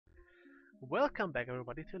Welcome back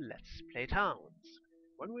everybody to Let's Play Towns.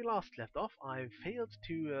 When we last left off, I failed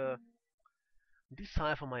to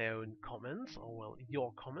decipher my own comments, or well,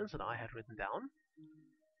 your comments that I had written down.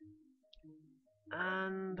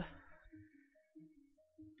 And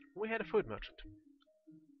we had a food merchant.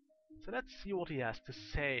 So let's see what he has to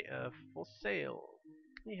say for sale.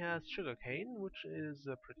 He has sugarcane, which is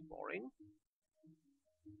pretty boring.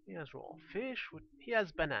 He has raw fish, he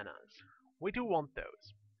has bananas. We do want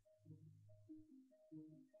those.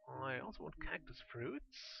 I also want cactus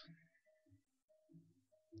fruits.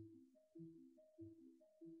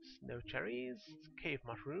 Snow cherries, cave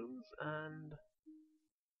mushrooms, and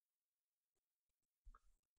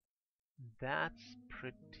that's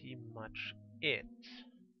pretty much it.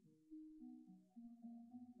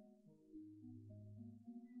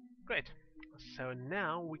 Great. So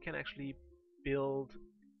now we can actually build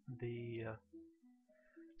the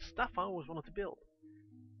stuff I always wanted to build.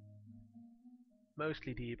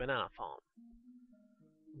 Mostly the banana farm.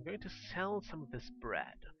 I'm going to sell some of this bread.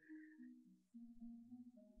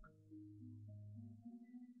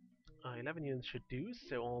 11 units should do,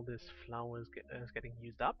 so all this flour is getting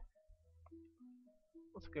used up.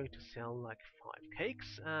 Also going to sell like 5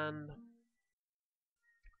 cakes and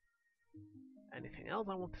anything else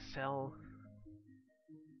I want to sell.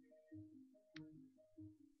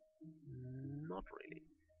 Not really.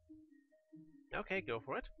 Okay, go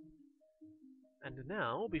for it. And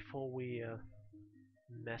now, before we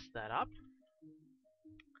mess that up,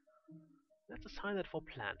 let's assign it for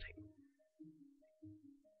planting.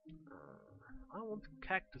 I want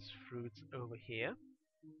cactus fruits over here.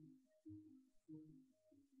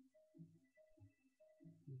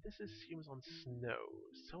 This assumes on snow,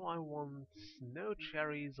 so I want snow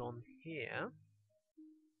cherries on here.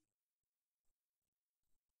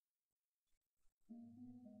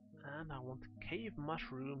 And I want cave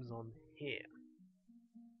mushrooms on here.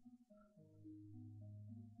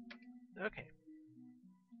 Okay.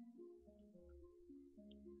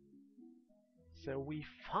 So we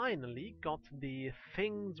finally got the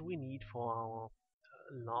things we need for our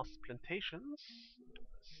last plantations.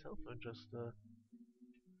 So I just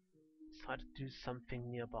decided to do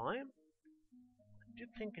something nearby. I did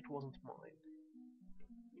think it wasn't mine.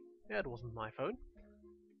 Yeah, it wasn't my phone.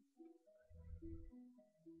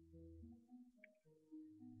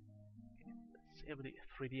 Let's disable the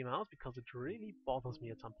 3D mouse because it really bothers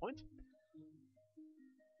me at some point.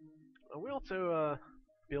 We also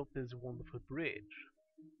built this wonderful bridge.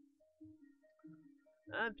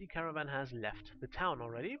 And the caravan has left the town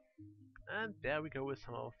already. And there we go with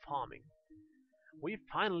some of our farming. We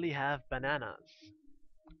finally have bananas.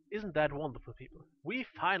 Isn't that wonderful, people? We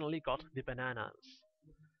finally got the bananas.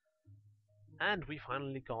 And we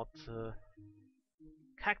finally got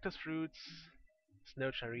cactus fruits,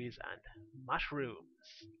 snow cherries, and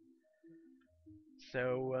mushrooms.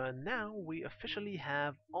 So now we officially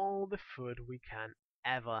have all the food we can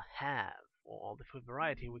ever have, or all the food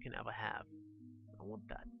variety we can ever have. I want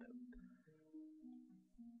that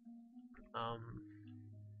though.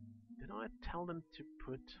 Did I tell them to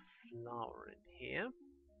put flour in here?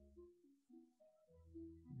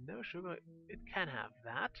 No sugar, it can have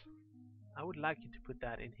that. I would like you to put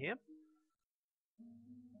that in here.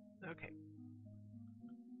 Okay.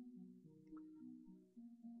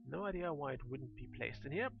 No idea why it wouldn't be placed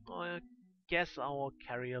in here. I guess our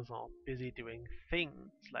carriers are busy doing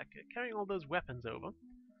things, like carrying all those weapons over.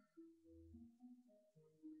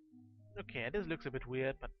 Okay, this looks a bit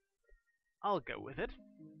weird, but I'll go with it.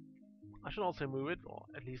 I should also move it, or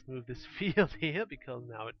at least move this field here, because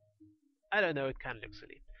now I don't know, it kind of looks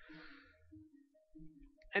silly.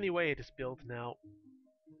 Anyway, it is built now,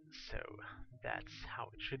 so that's how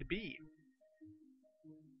it should be.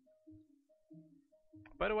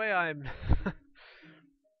 By the way, I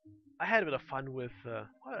had a bit of fun with. Well,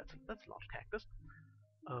 that's a large cactus.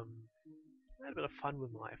 I had a bit of fun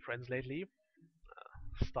with my friends lately.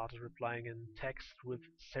 Started replying in text with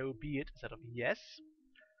 "so be it" instead of "yes."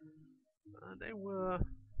 They were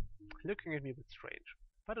looking at me a bit strange,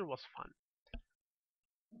 but it was fun.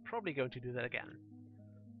 Probably going to do that again.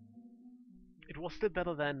 It was still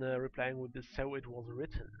better than replying with the "so it was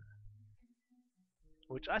written,"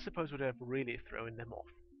 which I suppose would have really thrown them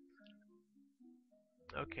off.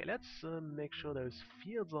 Okay, let's make sure those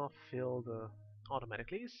fields are filled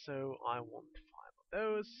automatically. So I want 5 of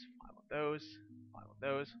those, 5 of those, 5 of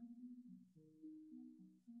those,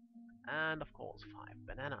 and of course 5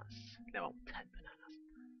 bananas. No, 10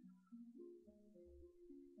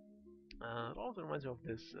 bananas. It also reminds me of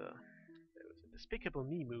those Despicable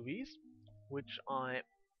Me movies, which I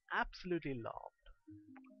absolutely loved.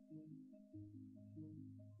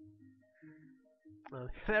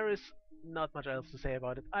 There is not much else to say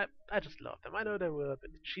about it. I just love them. I know they were a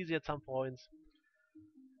bit cheesy at some points,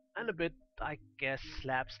 and a bit, I guess,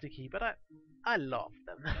 slapsticky, but I love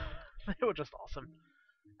them. They were just awesome.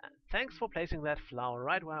 And thanks for placing that flower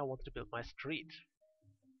right where I wanted to build my street.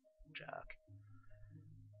 Jerk.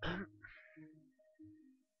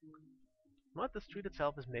 Not the street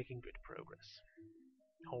itself is making good progress.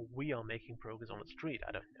 Or we are making progress on the street,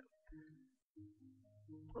 I don't know.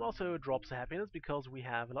 It also drops the happiness because we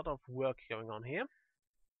have a lot of work going on here.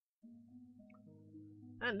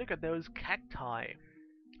 And look at those cacti.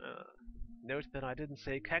 Uh, Note that I didn't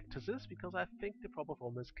say cactuses because I think the proper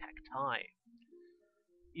form is cacti.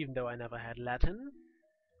 Even though I never had Latin,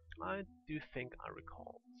 I do think I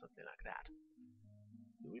recall something like that.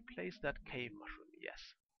 Do we place that cave mushroom? Yes.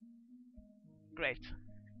 Great.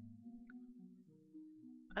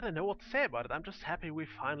 I don't know what to say about it. I'm just happy we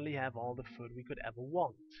finally have all the food we could ever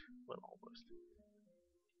want. Well, almost.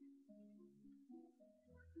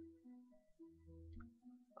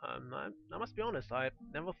 I must be honest, I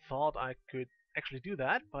never thought I could actually do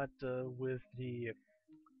that, but with the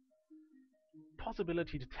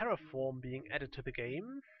possibility to terraform being added to the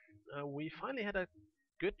game, we finally had a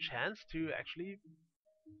good chance to actually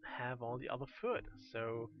have all the other food.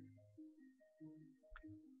 So,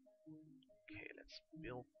 okay, let's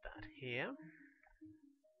build that here.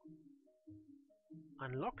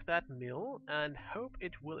 Unlock that mill and hope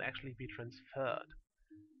it will actually be transferred.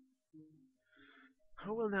 I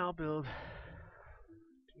will now build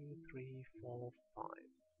 2, 3, 4, 5,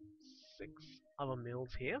 6 other mills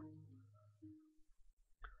here.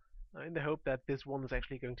 In the hope that this one is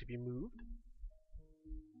actually going to be moved.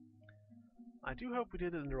 I do hope we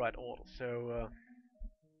did it in the right order, so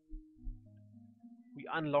we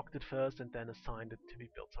unlocked it first and then assigned it to be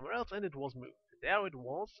built somewhere else, and it was moved. There it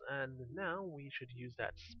was, and now we should use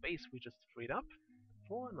that space we just freed up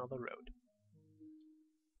for another road.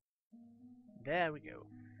 There we go.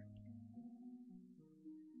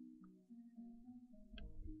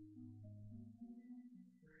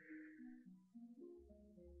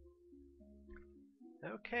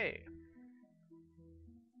 Okay.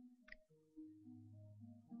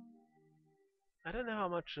 I don't know how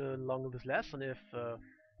much longer this lasts, and if or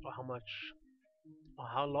how much or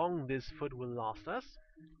how long this food will last us.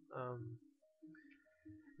 Um,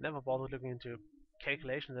 Never bothered looking into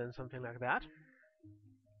calculations and something like that,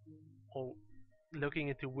 or looking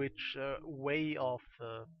into which way of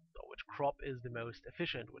or which crop is the most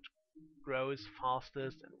efficient, which grows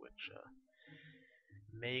fastest, and which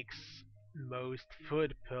makes most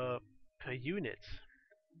food per unit.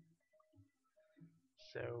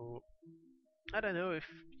 So I don't know if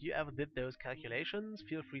you ever did those calculations.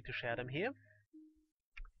 Feel free to share them here.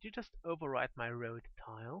 Did you just overwrite my road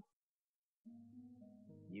tile?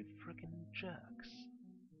 You frickin' jerks.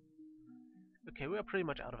 Okay, we are pretty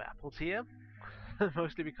much out of apples here.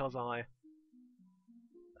 Mostly because I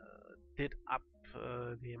did up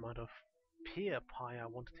the amount of pear pie I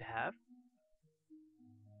wanted to have.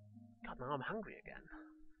 God, now I'm hungry again.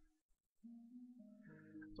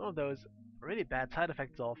 It's one of those really bad side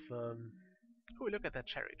effects of... oh, look at that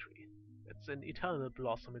cherry tree. It's an eternal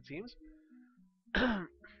blossom, it seems. Where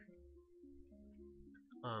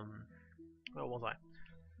was I?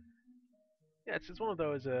 Yeah, it's one of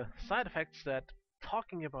those side effects that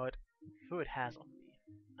talking about food has on me.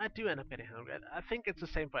 I do end up getting hungry. I think it's the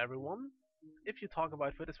same for everyone. If you talk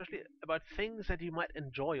about food, especially about things that you might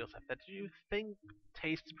enjoy yourself, that you think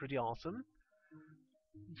tastes pretty awesome,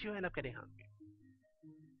 you end up getting hungry.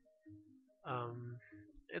 Um,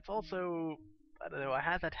 it's also, I don't know, I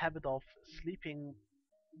had that habit of sleeping,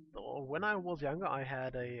 or when I was younger, I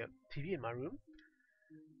had a TV in my room,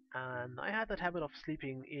 and I had that habit of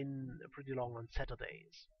sleeping in pretty long on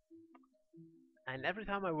Saturdays. And every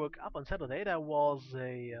time I woke up on Saturday, there was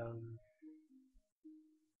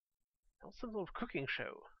some sort of cooking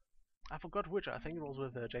show. I forgot which. I think it was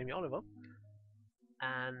with Jamie Oliver.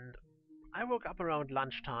 And I woke up around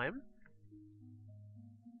lunchtime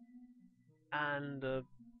and turned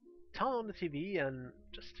on the TV and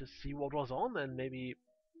just to see what was on and maybe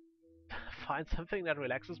find something that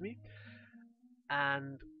relaxes me.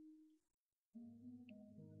 And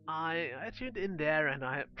I tuned in there and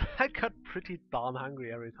I I got pretty darn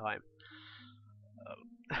hungry every time.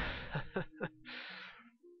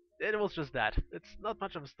 It was just that. It's not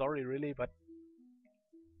much of a story really, but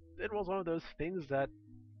it was one of those things that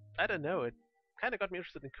I don't know. It kind of got me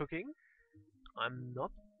interested in cooking. I'm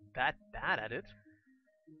not that bad at it.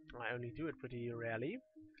 I only do it pretty rarely.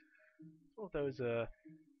 One of those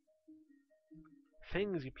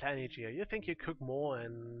things you plan each year. You think you cook more,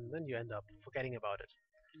 and then you end up forgetting about it.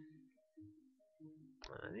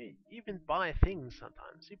 You even buy things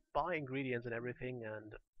sometimes. You buy ingredients and everything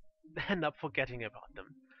and end up forgetting about them.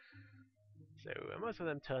 So most of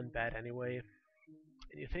them turn bad anyway.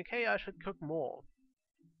 And you think, hey, I should cook more.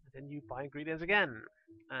 And then you buy ingredients again,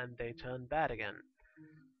 and they turn bad again.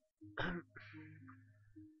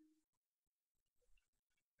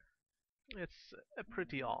 It's a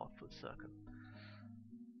pretty awful circle.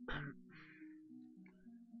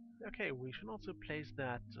 Okay, we should also place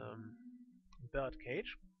that bird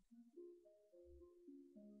cage.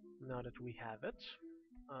 Now that we have it.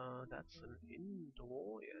 That's an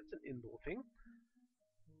indoor, yeah, it's an indoor thing.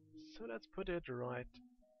 So let's put it right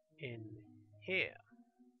in here.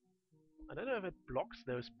 I don't know if it blocks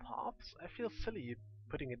those paths. I feel silly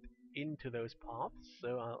putting it into those paths,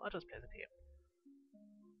 so I'll just place it here.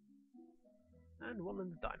 And one in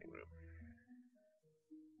the dining room.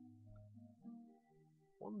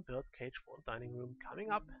 One bird cage for dining room coming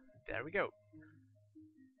up. There we go.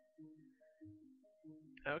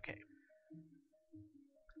 Okay.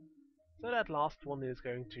 So that last one is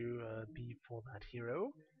going to be for that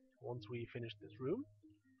hero once we finish this room.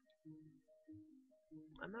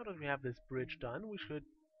 And now that we have this bridge done, we should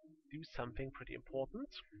do something pretty important.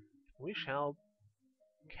 We shall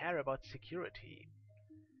care about security.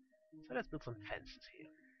 So let's build some fences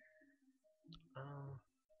here.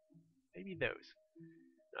 Maybe those.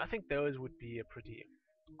 I think those would be a pretty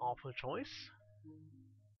awful choice.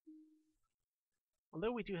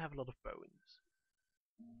 Although we do have a lot of bones.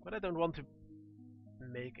 But I don't want to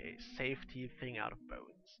make a safety thing out of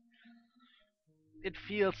bones. It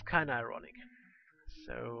feels kinda ironic.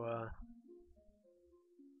 So,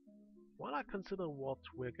 while I consider what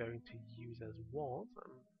we're going to use as walls,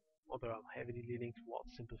 although I'm heavily leaning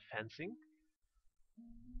towards simple fencing,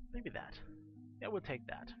 maybe that. Yeah, we'll take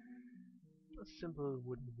that. A simple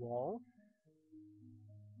wooden wall.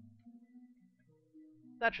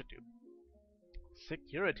 That should do.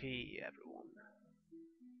 Security, everyone.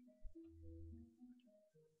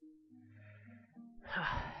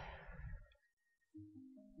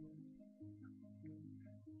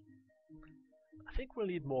 I think we'll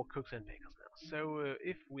need more cooks and bakers now. So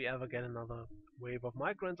if we ever get another wave of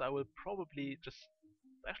migrants, I will probably just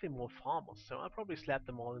actually more farmers. So I'll probably slap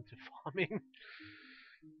them all into farming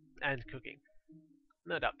and cooking.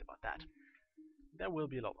 No doubt about that. There will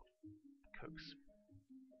be a lot of cooks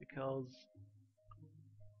because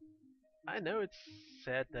I know it's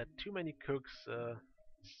said that too many cooks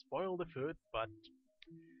spoil the food, but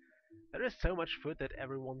there is so much food that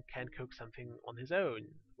everyone can cook something on his own,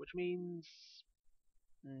 which means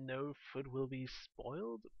no food will be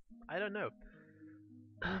spoiled? I don't know.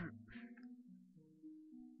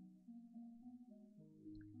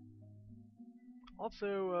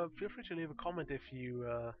 Also, feel free to leave a comment if you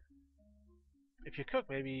cook.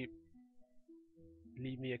 Maybe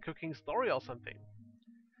leave me a cooking story or something.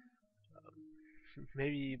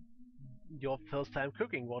 Maybe your first time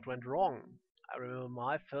cooking, what went wrong? I remember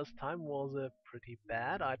my first time was pretty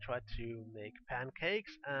bad. I tried to make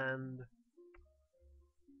pancakes and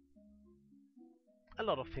a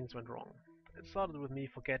lot of things went wrong. It started with me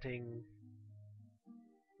forgetting.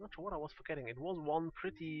 Not sure what I was forgetting. It was one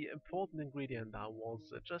pretty important ingredient I was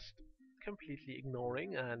just completely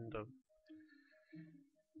ignoring, and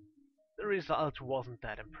the result wasn't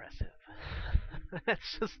that impressive.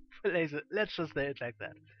 Let's just say it like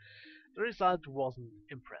that. The result wasn't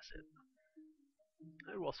impressive.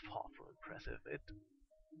 It was far from impressive. It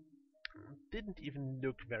didn't even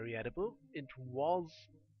look very edible. It was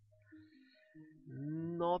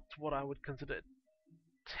not what I would consider a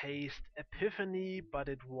taste epiphany, but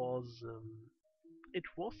it was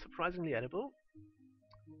surprisingly edible.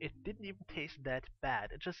 It didn't even taste that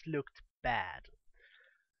bad. It just looked bad.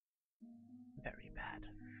 Very bad.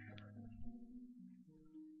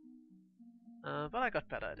 But I got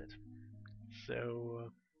better at it.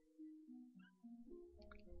 So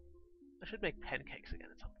I should make pancakes again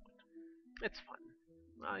at some point. It's fun.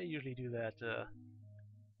 I usually do that,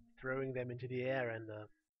 throwing them into the air and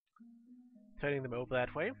turning them over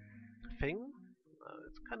that way thing.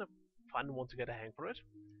 It's kind of fun once you get a hang for it.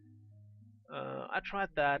 I tried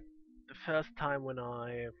that the first time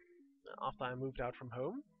after I moved out from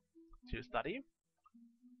home to study,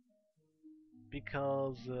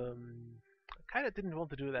 because I kind of didn't want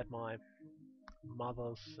to do it at my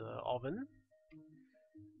mother's oven,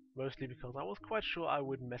 mostly because I was quite sure I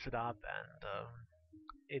would mess it up and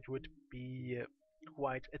it would be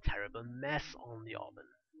quite a terrible mess on the oven.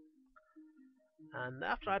 And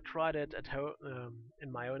after I tried it at home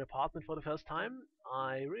in my own apartment for the first time,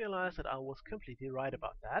 I realized that I was completely right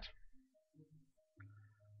about that.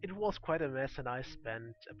 It was quite a mess, and I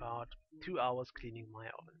spent about 2 hours cleaning my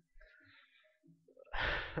oven.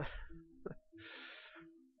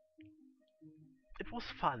 It was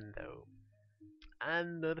fun though,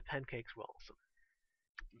 and the pancakes were awesome.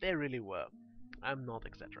 They really were. I'm not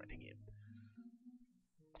exaggerating here.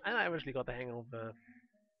 And I eventually got the hang of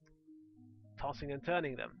tossing and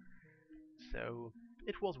turning them, so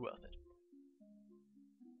it was worth it.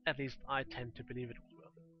 At least I tend to believe it was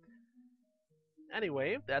worth it.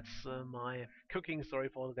 Anyway, that's my cooking story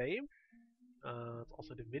for the day. It's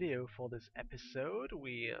also the video for this episode.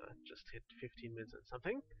 We just hit 15 minutes and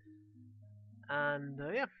something. And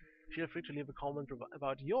yeah, feel free to leave a comment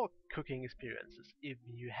about your cooking experiences, if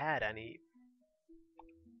you had any.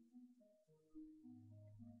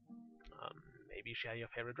 Um, Maybe share your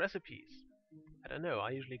favorite recipes. I don't know,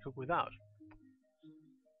 I usually cook without.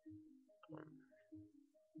 Um,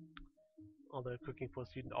 Although cooking for a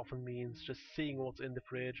student often means just seeing what's in the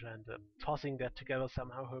fridge and tossing that together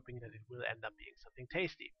somehow, hoping that it will end up being something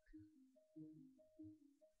tasty.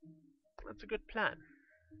 That's a good plan.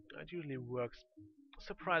 It usually works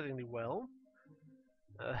surprisingly well.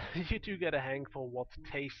 You do get a hang for what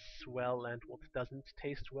tastes well and what doesn't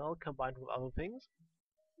taste well combined with other things.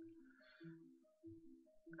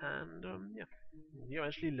 And yeah, you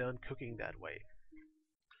actually learn cooking that way.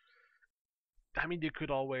 I mean, you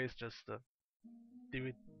could always just do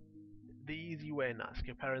it the easy way and ask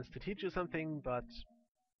your parents to teach you something, but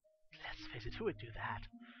let's face it, who would do that?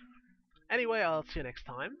 Anyway, I'll see you next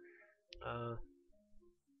time uh,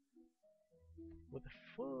 with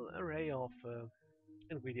a full array of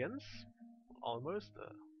ingredients. Almost.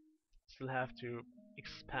 Still have to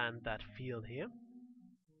expand that field here.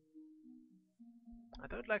 I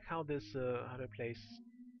don't like how this how to place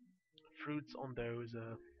fruits on those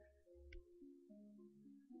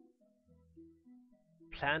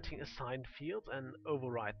planting assigned fields and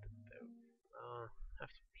override them though. Have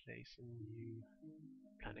to place a new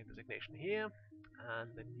planting designation here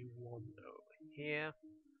and a new one over here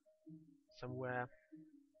somewhere.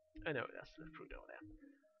 Oh no, that's the fruit over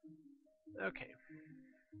there. Okay.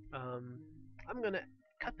 Um, I'm gonna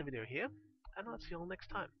cut the video here, and I'll see you all next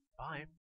time. Bye.